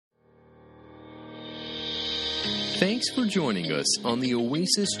Thanks for joining us on the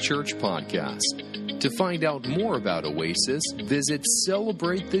Oasis Church Podcast. To find out more about Oasis, visit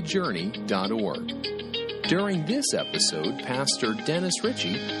celebratethejourney.org. During this episode, Pastor Dennis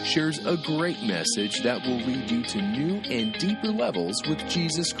Ritchie shares a great message that will lead you to new and deeper levels with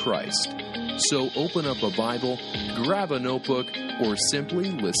Jesus Christ. So open up a Bible, grab a notebook, or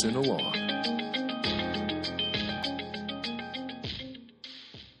simply listen along.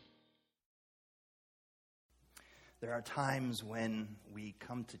 There are times when we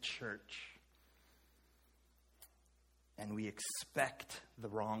come to church and we expect the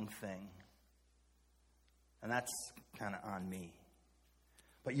wrong thing. And that's kind of on me.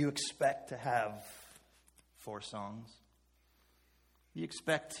 But you expect to have 4 songs. You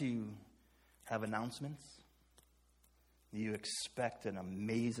expect to have announcements. You expect an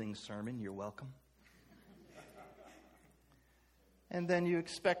amazing sermon. You're welcome. And then you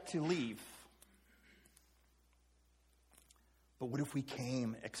expect to leave. But what if we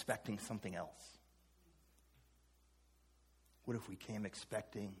came expecting something else? What if we came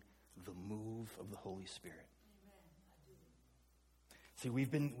expecting the move of the Holy Spirit? See, we've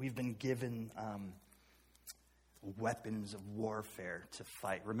been given weapons of warfare to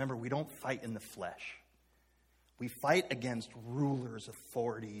fight. Remember, we don't fight in the flesh. We fight against rulers,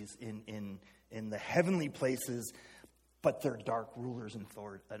 authorities in the heavenly places, but they're dark rulers and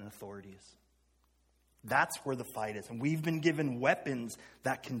authorities. That's where the fight is. And we've been given weapons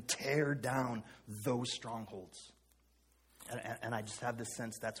that can tear down those strongholds. And I just have this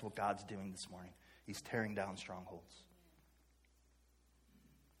sense that's what God's doing this morning. He's tearing down strongholds.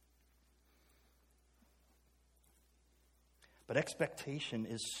 But expectation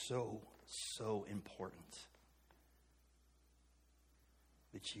is so important.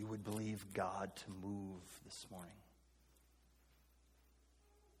 That you would believe God to move this morning.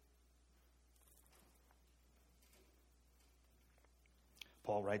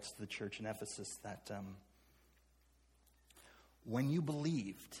 Paul writes to the church in Ephesus that when you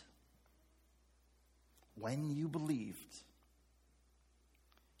believed,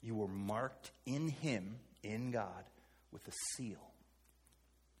 you were marked in Him, in God, with a seal.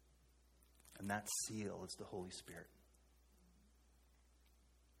 And that seal is the Holy Spirit.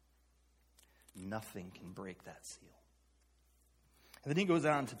 Nothing can break that seal. And then he goes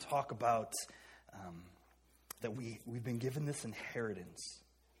on to talk about that we've been given this inheritance.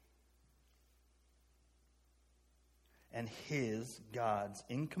 And God's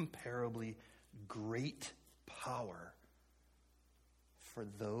incomparably great power for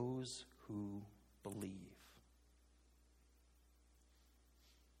those who believe.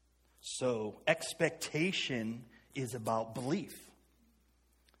 So, expectation is about belief.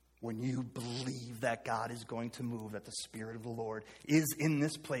 When you believe that God is going to move, that the Spirit of the Lord is in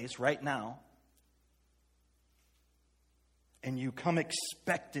this place right now, and you come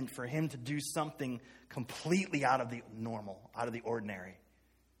expectant for Him to do something completely out of the normal, out of the ordinary.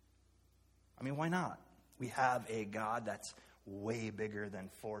 I mean, why not? We have a God that's way bigger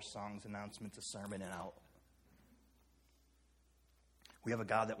than 4 songs, announcements, a sermon, and out. We have a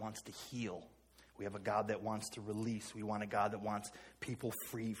God that wants to heal. We have a God that wants to release. We want a God that wants people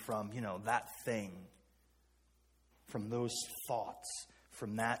free from, that thing, from those thoughts,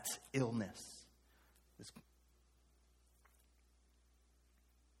 from that illness.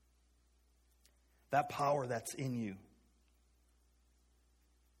 That power that's in you.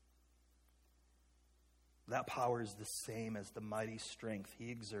 That power is the same as the mighty strength He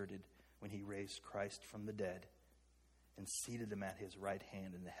exerted when He raised Christ from the dead and seated Him at His right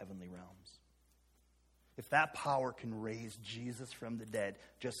hand in the heavenly realms. If that power can raise Jesus from the dead,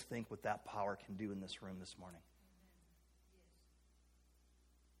 just think what that power can do in this room this morning.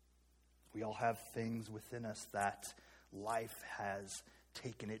 We all have things within us that life has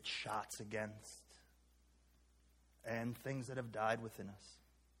taken its shots against, and things that have died within us.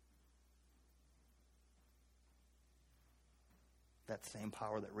 That same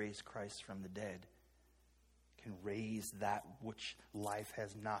power that raised Christ from the dead can raise that which life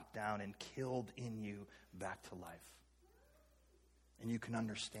has knocked down and killed in you back to life. And you can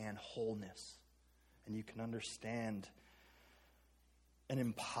understand wholeness. And you can understand an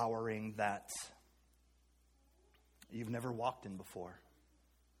empowering that you've never walked in before.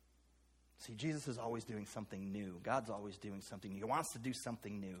 See, Jesus is always doing something new. God's always doing something new. He wants to do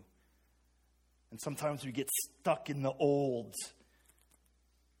something new. And sometimes we get stuck in the old.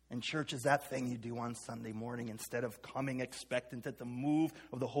 And church is that thing you do on Sunday morning instead of coming expectant that the move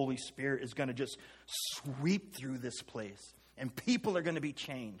of the Holy Spirit is going to just sweep through this place. And people are going to be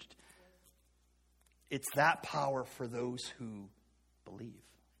changed. It's that power for those who believe.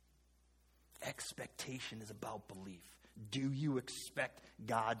 expectation is about belief. Do you expect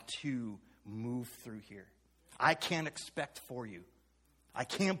God to move through here? I can't expect for you. I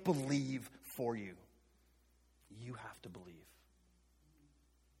can't believe for you. You have to believe.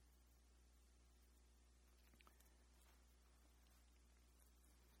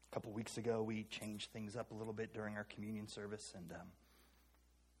 A couple weeks ago, we changed things up a little bit during our communion service, and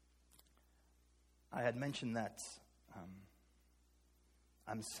I had mentioned that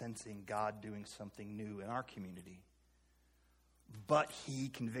I'm sensing God doing something new in our community. But he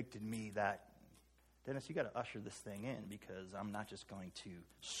convicted me that, Dennis, you got to usher this thing in, because I'm not just going to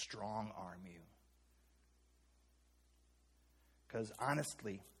strong arm you. Because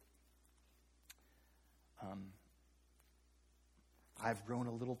honestly, I've grown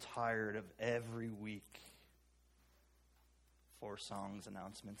a little tired of every week 4 songs,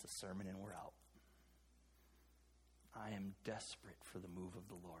 announcements, a sermon, and we're out. I am desperate for the move of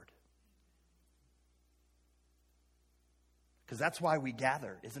the Lord. Because that's why we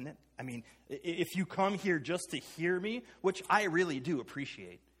gather, isn't it? I mean, if you come here just to hear me, which I really do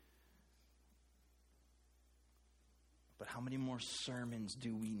appreciate, but how many more sermons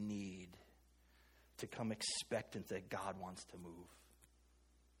do we need to come expectant that God wants to move?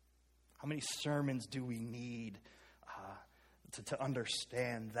 How many sermons do we need to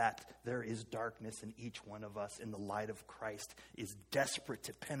understand that there is darkness in each one of us, and the light of Christ is desperate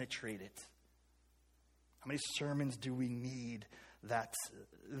to penetrate it? How many sermons do we need that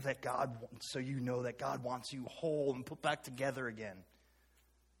God, so you know that God wants you whole and put back together again?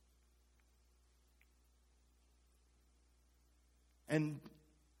 And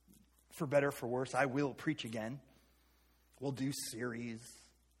for better or for worse, I will preach again. We'll do series.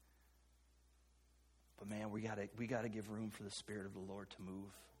 But man, we gotta give room for the Spirit of the Lord to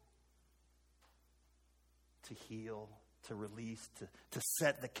move, to heal, to release, to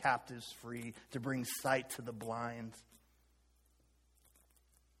set the captives free, to bring sight to the blind.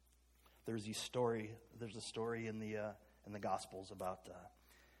 There's a story in the Gospels about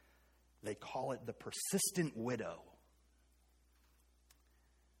they call it the persistent widow,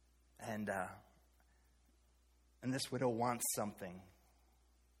 and this widow wants something.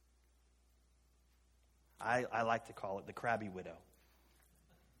 I like to call it the crabby widow,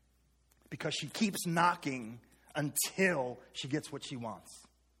 because she keeps knocking until she gets what she wants.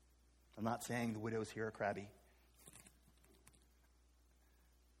 I'm not saying the widows here are crabby.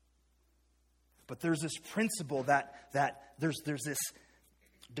 But there's this principle that there's this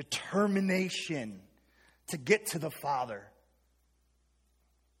determination to get to the Father.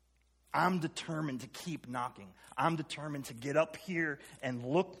 I'm determined to keep knocking. I'm determined to get up here and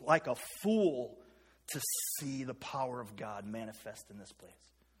look like a fool to see the power of God manifest in this place.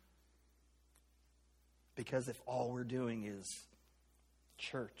 Because if all we're doing is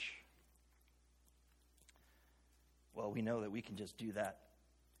church, well, we know that we can just do that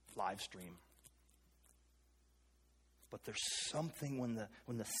live stream. But there's something when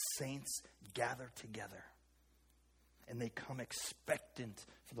the saints gather together and they come expectant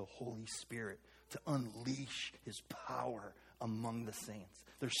for the Holy Spirit to unleash his power among the saints.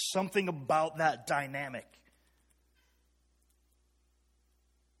 There's something about that dynamic.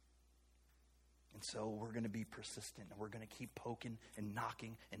 And so we're going to be persistent, and we're going to keep poking and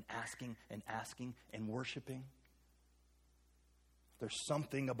knocking and asking and worshiping. There's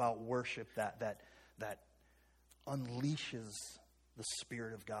something about worship that unleashes the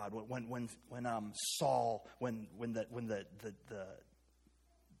Spirit of God. When Saul, when the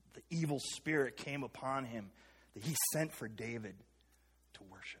evil spirit came upon him, that he sent for David to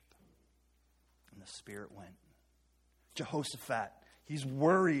worship, and the Spirit went. Jehoshaphat, he's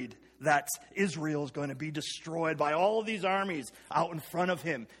worried that Israel is going to be destroyed by all of these armies out in front of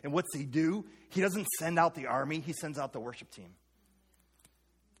him. And what's he do? He doesn't send out the army, he sends out the worship team.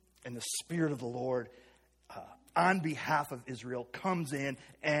 And the Spirit of the Lord, on behalf of Israel, comes in,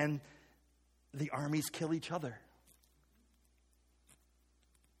 and the armies kill each other.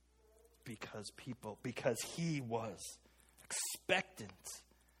 Because he was expectant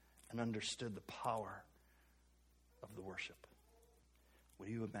and understood the power of the worship. What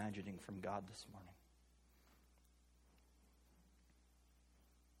are you imagining from God this morning?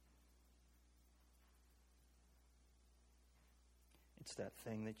 It's that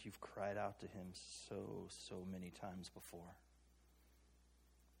thing that you've cried out to him so many times before.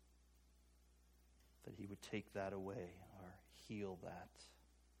 That he would take that away or heal that.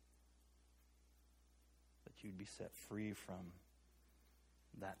 That you'd be set free from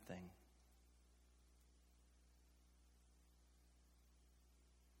that thing.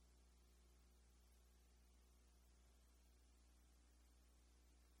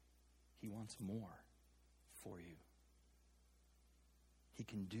 He wants more for you. He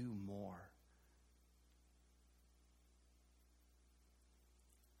can do more.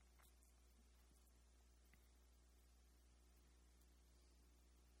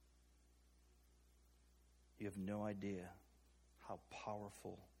 You have no idea how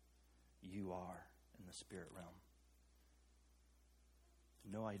powerful you are in the spirit realm.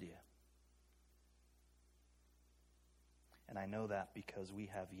 No idea. And I know that because we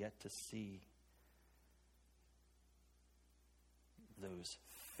have yet to see those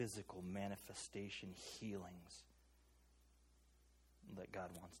physical manifestation healings that God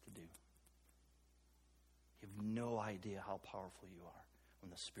wants to do. You have no idea how powerful you are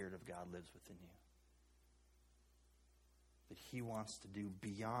when the Spirit of God lives within you. That He wants to do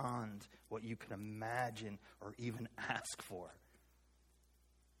beyond what you can imagine or even ask for.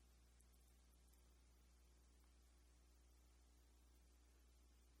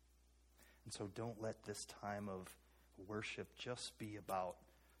 And so don't let this time of worship just be about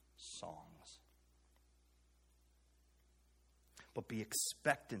songs. But be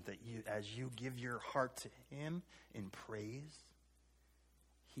expectant that you, as you give your heart to Him in praise,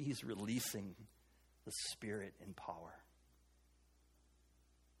 He's releasing the Spirit in power.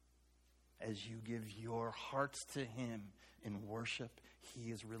 As you give your hearts to Him in worship,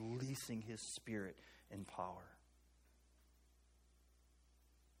 He is releasing His Spirit in power.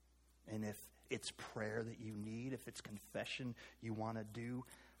 And if it's prayer that you need, if it's confession you want to do,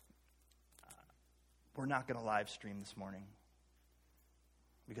 we're not going to live stream this morning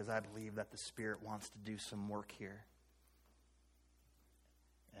because I believe that the Spirit wants to do some work here.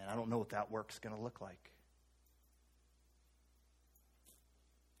 And I don't know what that work's going to look like.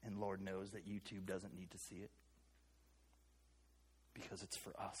 And Lord knows that YouTube doesn't need to see it because it's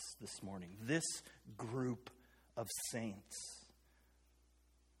for us this morning. This group of saints,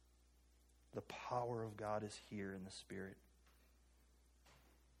 the power of God is here in the Spirit.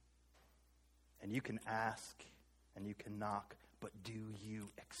 And you can ask and you can knock, but do you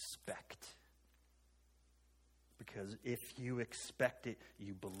expect? Because if you expect it,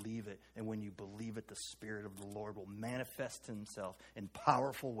 you believe it. And when you believe it, the Spirit of the Lord will manifest Himself in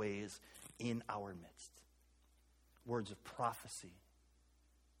powerful ways in our midst. Words of prophecy,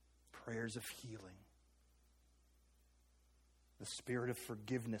 prayers of healing, the spirit of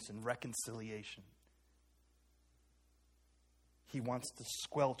forgiveness and reconciliation. He wants to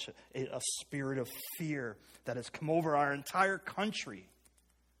squelch a spirit of fear that has come over our entire country.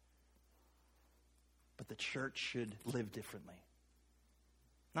 But the church should live differently.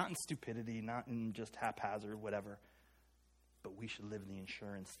 Not in stupidity, not in just haphazard, whatever. But we should live in the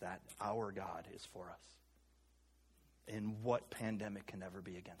assurance that our God is for us. And what pandemic can ever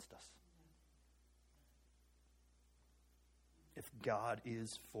be against us? If God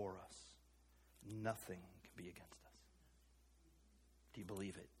is for us, nothing can be against us. Do you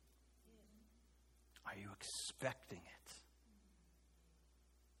believe it? Are you expecting it?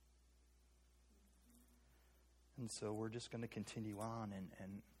 And so we're just going to continue on,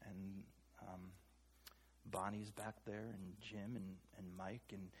 and Bonnie's back there, and Jim and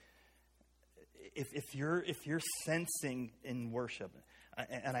Mike, and if you're sensing in worship,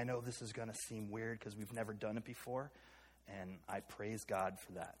 and I know this is going to seem weird because we've never done it before, and I praise God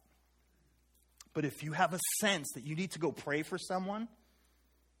for that. But if you have a sense that you need to go pray for someone,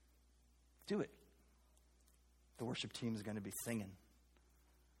 do it. The worship team is going to be singing,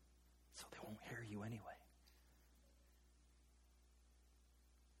 so they won't hear you anyway.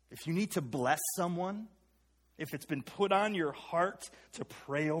 If you need to bless someone, if it's been put on your heart to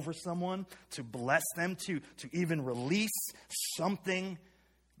pray over someone, to bless them, to even release something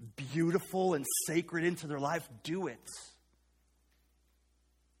beautiful and sacred into their life, do it.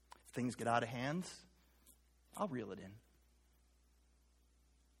 If things get out of hand, I'll reel it in.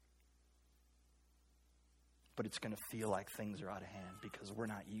 But it's going to feel like things are out of hand because we're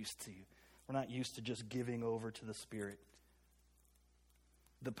not used to just giving over to the Spirit.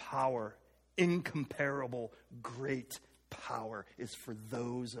 The power, incomparable, great power, is for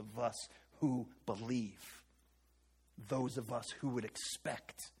those of us who believe. Those of us who would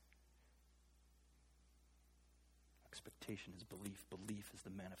expect. Expectation is belief. Belief is the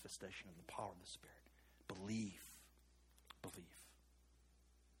manifestation of the power of the Spirit. Believe. Believe.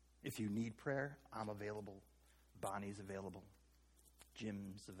 If you need prayer, I'm available. Bonnie's available.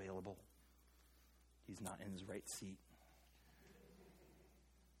 Jim's available. He's not in his right seat.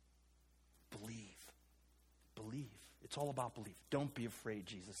 Believe. Believe. It's all about belief. Don't be afraid,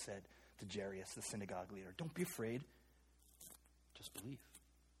 Jesus said to Jairus, the synagogue leader. Don't be afraid. Just believe.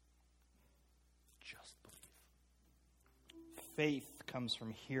 Just believe. Faith comes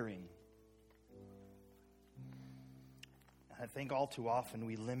from hearing, I think all too often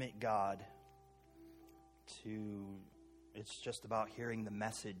we limit God to, it's just about hearing the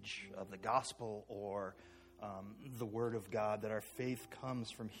message of the gospel or the word of God, that our faith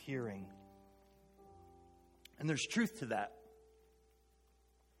comes from hearing. And there's truth to that.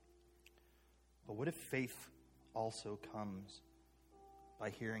 But what if faith also comes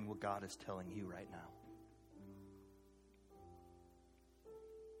by hearing what God is telling you right now?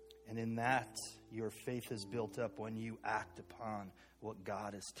 And in that, your faith is built up when you act upon what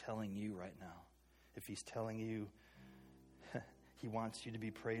God is telling you right now. If He's telling you He wants you to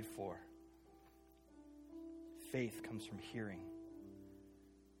be prayed for, faith comes from hearing.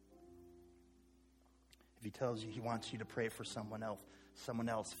 If He tells you He wants you to pray for someone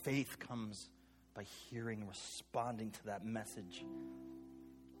else, faith comes by hearing, responding to that message.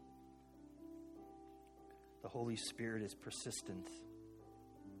 The Holy Spirit is persistent,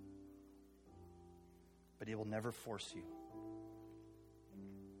 but He will never force you.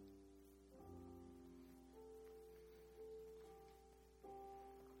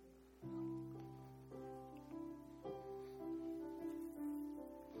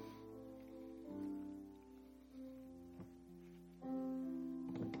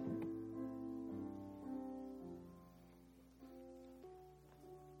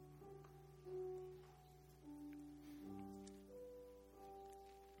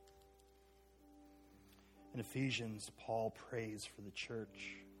 In Ephesians, Paul prays for the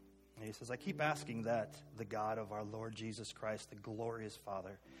church. And he says, I keep asking that the God of our Lord Jesus Christ, the glorious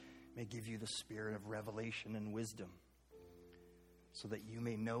Father, may give you the spirit of revelation and wisdom, so that you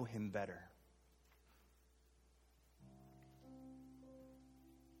may know Him better.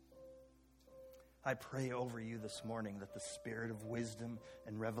 I pray over you this morning that the spirit of wisdom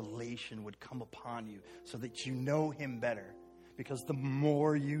and revelation would come upon you, so that you know Him better. Because the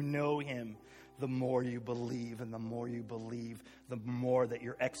more you know Him, the more you believe. And the more you believe, the more that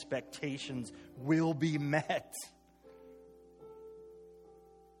your expectations will be met.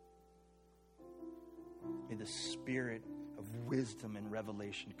 May the spirit of wisdom and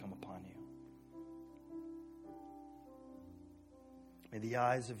revelation come upon you. May the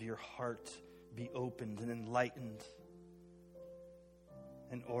eyes of your heart be opened and enlightened,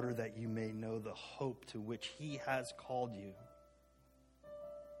 in order that you may know the hope to which He has called you,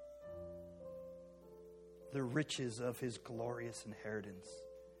 the riches of His glorious inheritance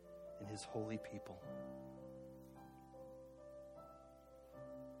in His holy people.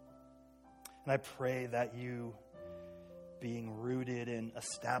 And I pray that you, being rooted and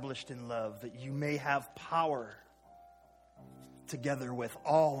established in love, that you may have power, together with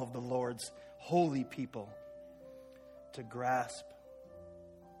all of the Lord's holy people, to grasp,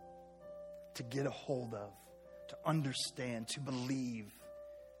 to get a hold of, to understand, to believe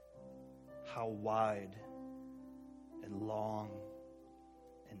how wide and long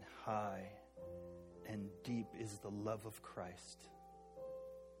and high and deep is the love of Christ.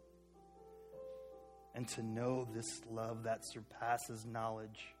 And to know this love that surpasses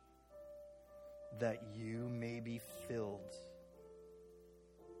knowledge, that you may be filled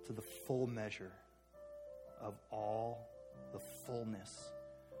to the full measure of all the fullness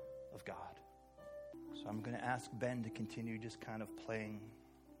of God. So I'm going to ask Ben to continue just kind of playing.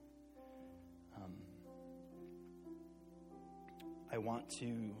 I want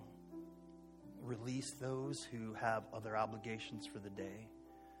to release those who have other obligations for the day.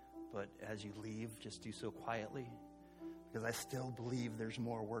 But as you leave, just do so quietly, because I still believe there's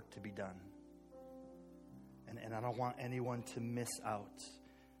more work to be done. And I don't want anyone to miss out.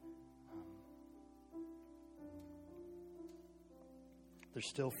 There's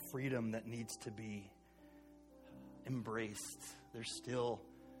still freedom that needs to be embraced. There's still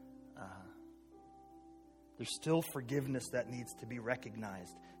forgiveness that needs to be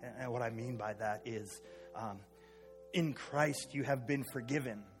recognized. And what I mean by that is, in Christ you have been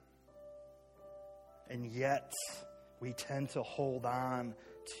forgiven. And yet we tend to hold on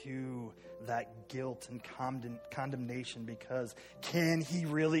to that guilt and condemnation, because can He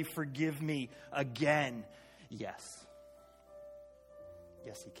really forgive me again? Yes.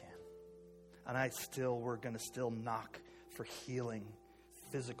 Yes, He can. And we're going to still knock for healing,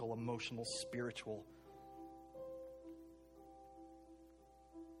 physical, emotional, spiritual.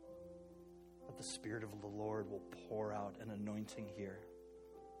 But the Spirit of the Lord will pour out an anointing here.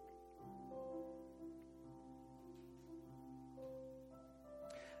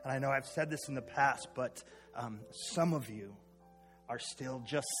 And I know I've said this in the past, but some of you are still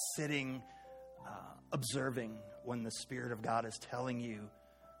just sitting, observing when the Spirit of God is telling you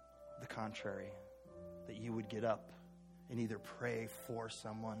the contrary, that you would get up and either pray for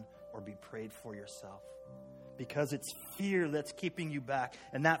someone or be prayed for yourself. because it's fear that's keeping you back.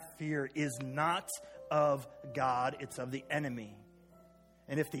 And that fear is not of God, it's of the enemy.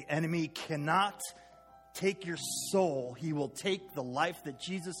 And if the enemy cannot take your soul, he will take the life that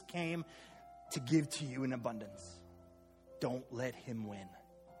Jesus came to give to you in abundance. Don't let him win.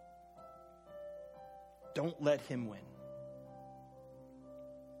 Don't let him win.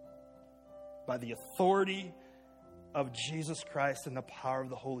 By the authority of Jesus Christ and the power of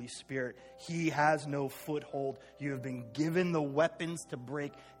the Holy Spirit, he has no foothold. You have been given the weapons to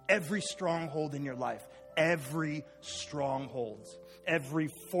break every stronghold in your life. Every stronghold, every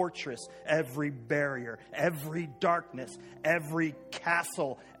fortress, every barrier, every darkness, every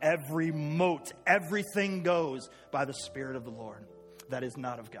castle, every moat, everything goes by the Spirit of the Lord. That is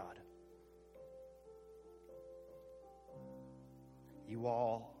not of God. You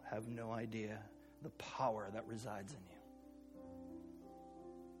all have no idea the power that resides in you.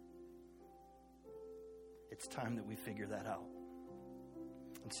 It's time that we figure that out.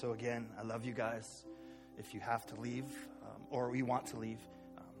 And so again, I love you guys. If you have to leave or you want to leave,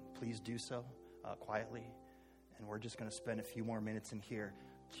 please do so quietly. And we're just going to spend a few more minutes in here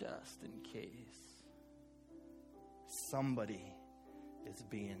just in case somebody is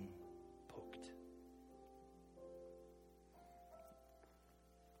being poked.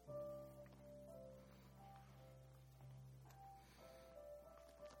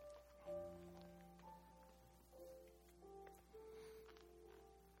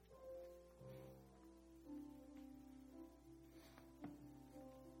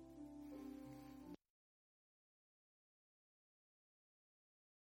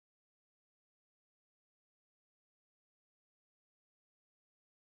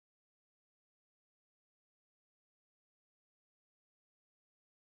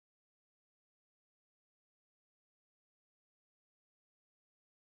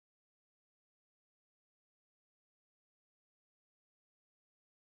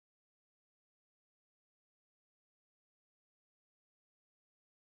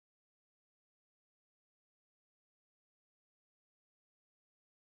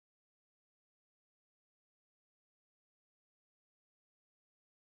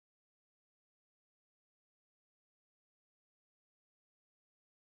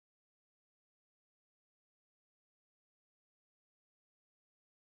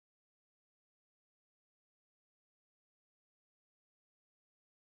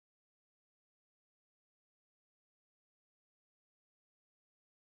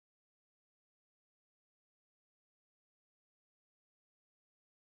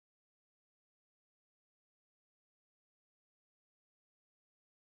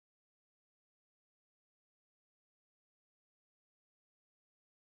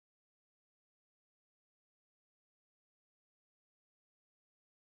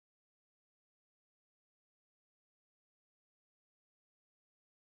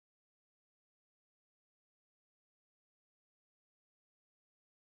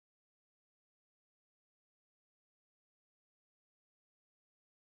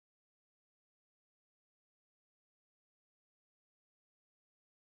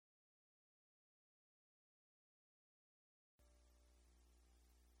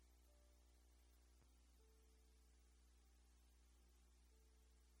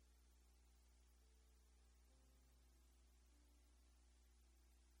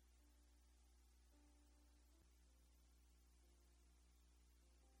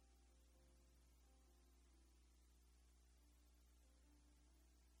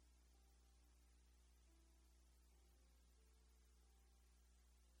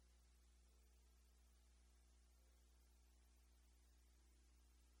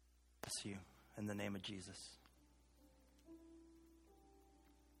 Bless you in the name of Jesus.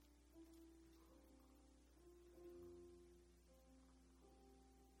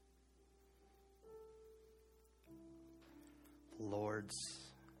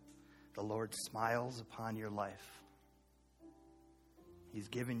 The Lord smiles upon your life. He's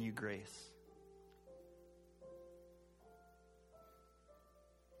given you grace.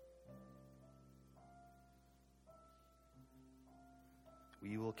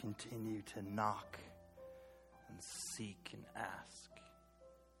 We will continue to knock and seek and ask.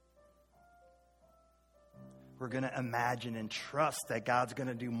 We're going to imagine and trust that God's going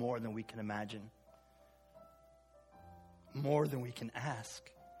to do more than we can imagine. More than we can ask.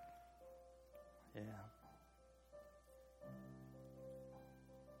 Yeah.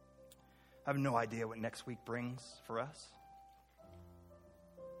 I have no idea what next week brings for us.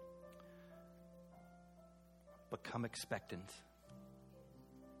 But come expectant.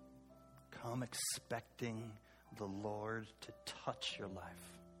 Come expecting the Lord to touch your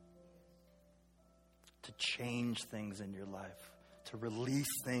life, to to change things in your life, to release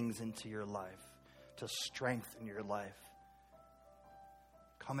things into your life, to strengthen your life.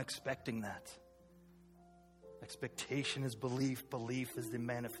 Come expecting that. Expectation is belief. Belief is the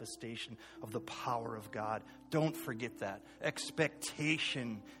manifestation of the power of God. Don't forget that.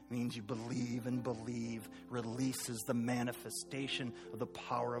 Expectation means you believe, and believe releases the manifestation of the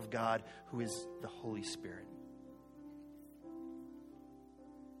power of God, who is the Holy Spirit.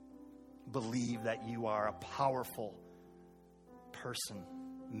 Believe that you are a powerful person,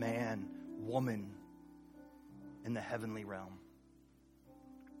 man, woman in the heavenly realm.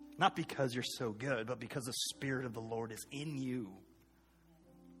 Not because you're so good, but because the Spirit of the Lord is in you.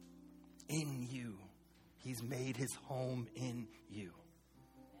 In you. He's made his home in you.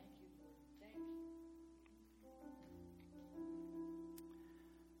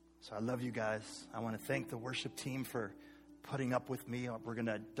 So I love you guys. I want to thank the worship team for putting up with me. We're going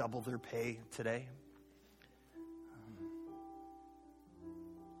to double their pay today.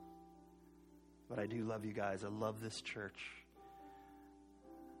 But I do love you guys. I love this church.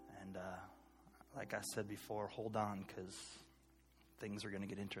 And like I said before, hold on, because things are going to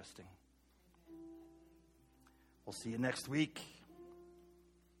get interesting. We'll see you next week.